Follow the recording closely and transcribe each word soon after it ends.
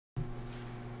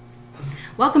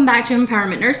Welcome back to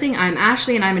N-Powerment Nursing. I'm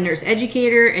Ashley and I'm a nurse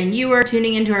educator, and you are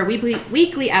tuning into our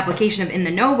weekly application of In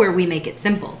the Know, where we make it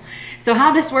simple. So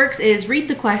how this works is read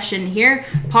the question here,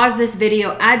 pause this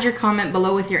video, add your comment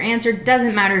below with your answer.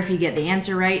 Doesn't matter if you get the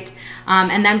answer right,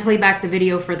 and then play back the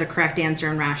video for the correct answer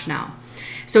and rationale.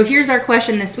 So here's our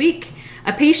question this week.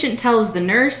 A patient tells the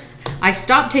nurse, "I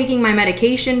stopped taking my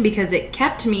medication because it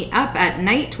kept me up at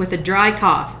night with a dry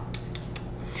cough."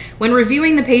 When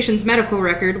reviewing the patient's medical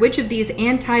record, which of these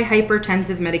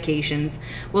antihypertensive medications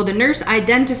will the nurse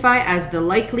identify as the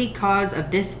likely cause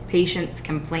of this patient's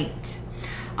complaint?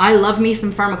 I love me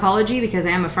some pharmacology because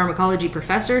I am a pharmacology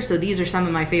professor, so these are some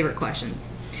of my favorite questions.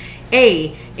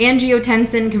 A,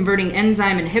 angiotensin-converting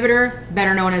enzyme inhibitor,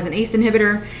 better known as an ACE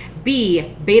inhibitor.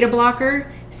 B, beta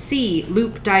blocker. C,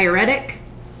 loop diuretic.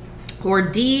 Or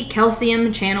D,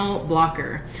 calcium channel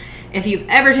blocker. If you've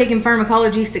ever taken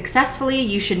pharmacology successfully,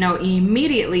 you should know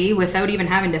immediately, without even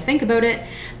having to think about it,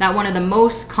 that one of the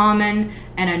most common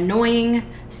and annoying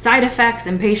side effects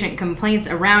and patient complaints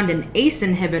around an ACE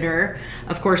inhibitor,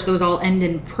 of course those all end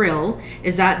in pril,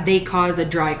 is that they cause a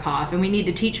dry cough. And we need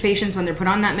to teach patients when they're put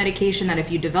on that medication that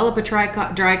if you develop a dry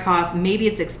cough, maybe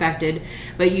it's expected,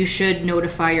 but you should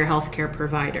notify your healthcare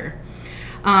provider.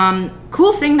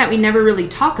 Cool thing that we never really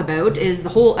talk about is the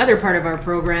whole other part of our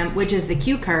program, which is the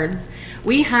cue cards.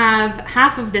 We have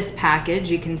half of this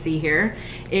package, you can see here,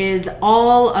 is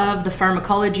all of the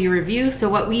pharmacology review. So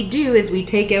what we do is we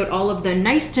take out all of the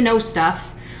nice to know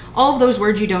stuff, all of those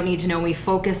words you don't need to know. We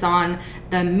focus on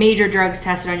the major drugs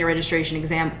tested on your registration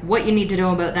exam, what you need to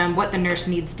know about them, what the nurse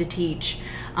needs to teach,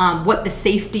 what the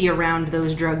safety around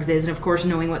those drugs is, and of course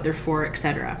knowing what they're for,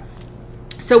 etc.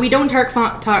 So we don't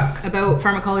talk about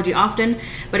pharmacology often,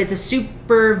 but it's a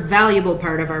super valuable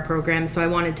part of our program, so I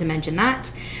wanted to mention that.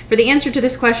 For the answer to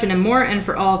this question and more, and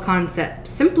for all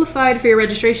concepts simplified for your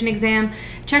registration exam,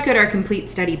 check out our complete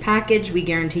study package. We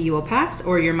guarantee you will pass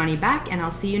or your money back, and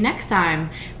I'll see you next time.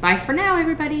 Bye for now,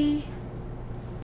 everybody.